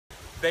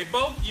They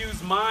both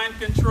use mind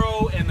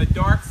control and the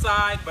dark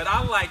side, but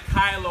I like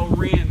Kylo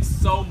Ren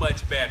so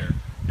much better.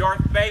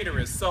 Darth Vader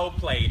is so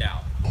played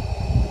out.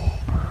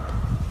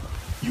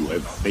 You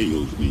have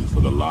failed me for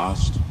the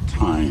last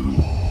time.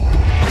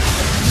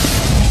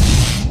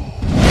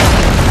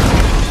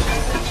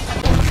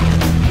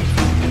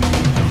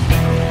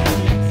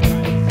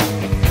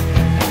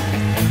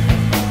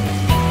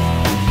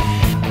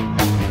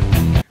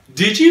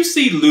 Did you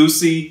see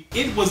Lucy?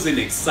 It was an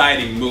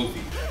exciting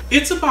movie.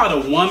 It's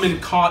about a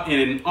woman caught in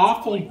an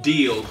awful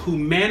deal who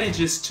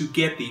manages to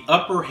get the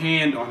upper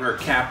hand on her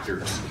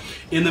captors.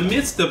 In the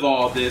midst of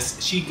all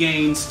this, she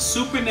gains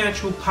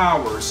supernatural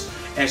powers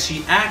as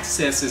she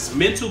accesses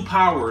mental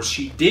powers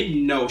she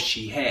didn't know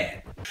she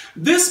had.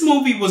 This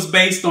movie was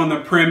based on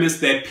the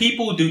premise that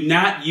people do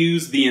not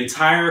use the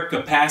entire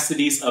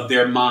capacities of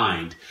their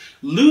mind.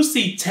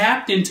 Lucy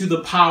tapped into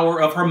the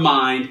power of her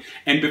mind,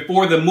 and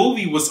before the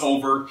movie was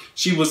over,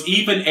 she was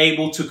even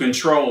able to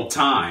control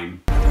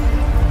time.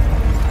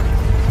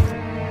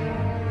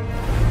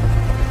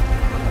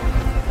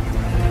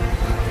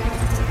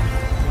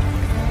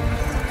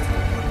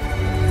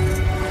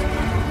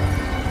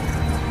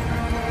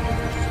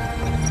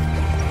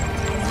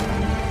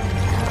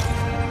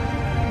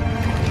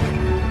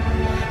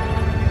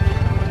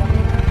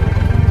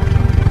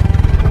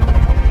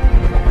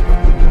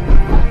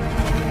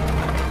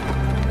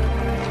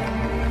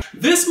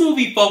 This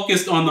movie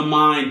focused on the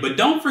mind, but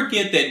don't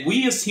forget that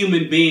we as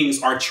human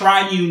beings are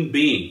triune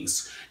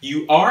beings.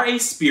 You are a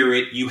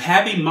spirit, you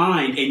have a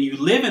mind, and you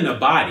live in a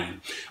body.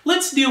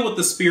 Let's deal with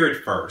the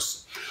spirit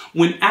first.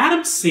 When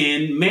Adam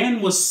sinned,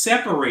 man was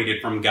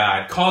separated from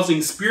God,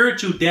 causing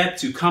spiritual death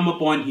to come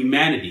upon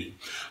humanity.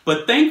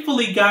 But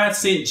thankfully, God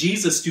sent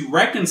Jesus to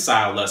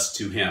reconcile us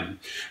to him.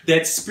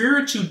 That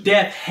spiritual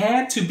death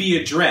had to be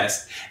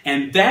addressed,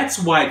 and that's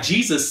why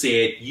Jesus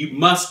said, "You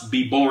must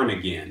be born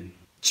again."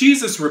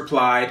 Jesus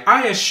replied,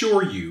 "I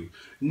assure you,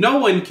 no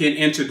one can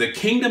enter the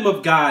kingdom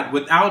of God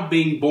without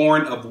being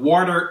born of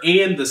water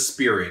and the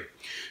Spirit.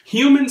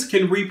 Humans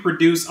can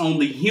reproduce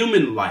only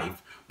human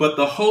life, but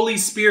the Holy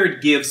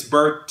Spirit gives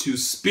birth to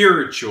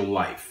spiritual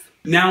life."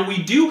 Now, we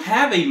do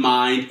have a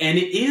mind and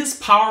it is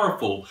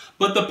powerful,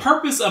 but the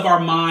purpose of our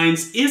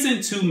minds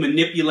isn't to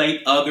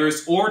manipulate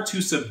others or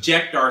to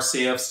subject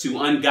ourselves to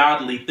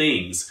ungodly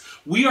things.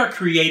 We are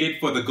created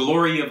for the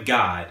glory of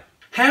God.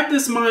 Have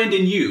this mind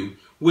in you,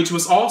 which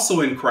was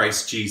also in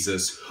Christ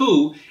Jesus,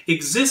 who,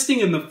 existing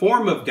in the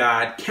form of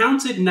God,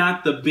 counted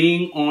not the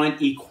being on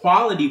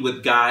equality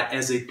with God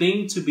as a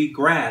thing to be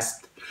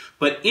grasped,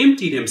 but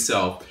emptied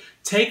himself,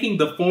 taking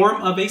the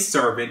form of a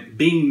servant,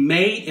 being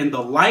made in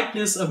the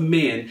likeness of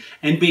men,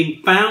 and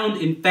being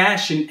found in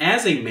fashion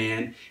as a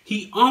man,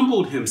 he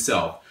humbled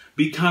himself,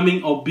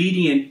 becoming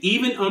obedient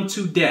even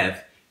unto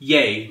death,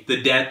 yea, the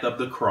death of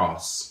the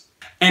cross.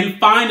 And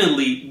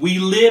finally, we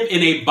live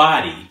in a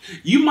body.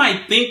 You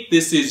might think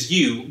this is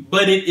you,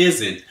 but it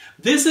isn't.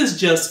 This is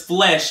just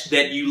flesh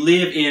that you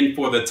live in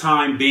for the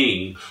time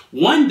being.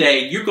 One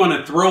day, you're going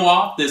to throw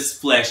off this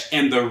flesh,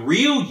 and the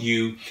real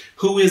you,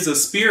 who is a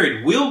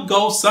spirit, will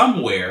go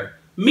somewhere.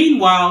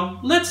 Meanwhile,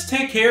 let's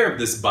take care of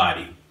this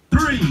body.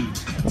 3,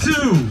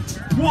 2,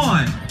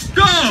 1,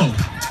 go!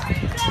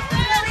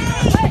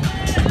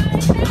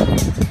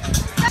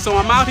 So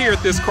I'm out here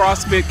at this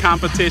CrossFit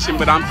competition,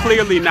 but I'm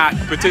clearly not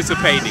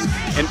participating.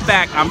 In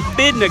fact, I'm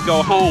fitting to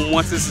go home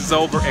once this is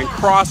over and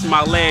cross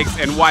my legs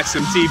and watch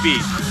some TV.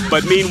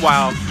 But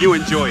meanwhile, you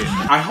enjoy it.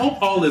 I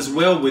hope all is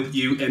well with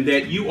you and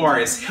that you are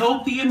as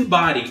healthy in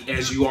body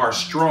as you are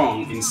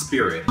strong in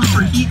spirit.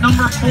 For heat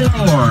number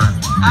 4,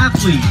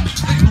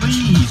 athletes,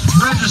 please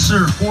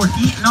register for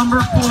heat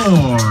number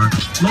 4,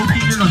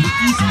 located on the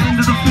east end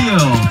of the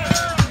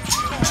field.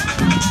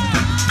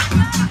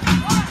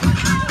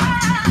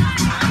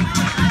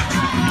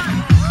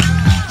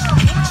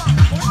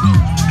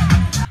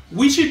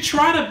 We should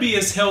try to be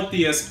as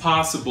healthy as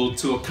possible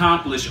to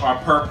accomplish our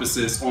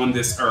purposes on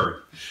this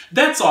earth.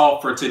 That's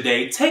all for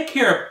today. Take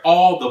care of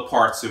all the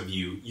parts of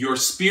you, your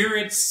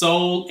spirit,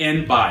 soul,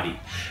 and body.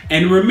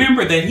 And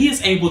remember that he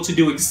is able to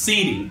do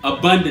exceeding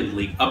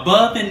abundantly,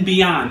 above and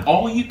beyond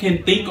all you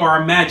can think or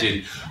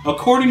imagine,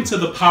 according to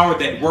the power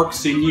that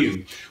works in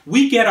you.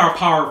 We get our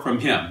power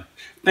from him.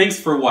 Thanks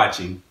for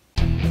watching.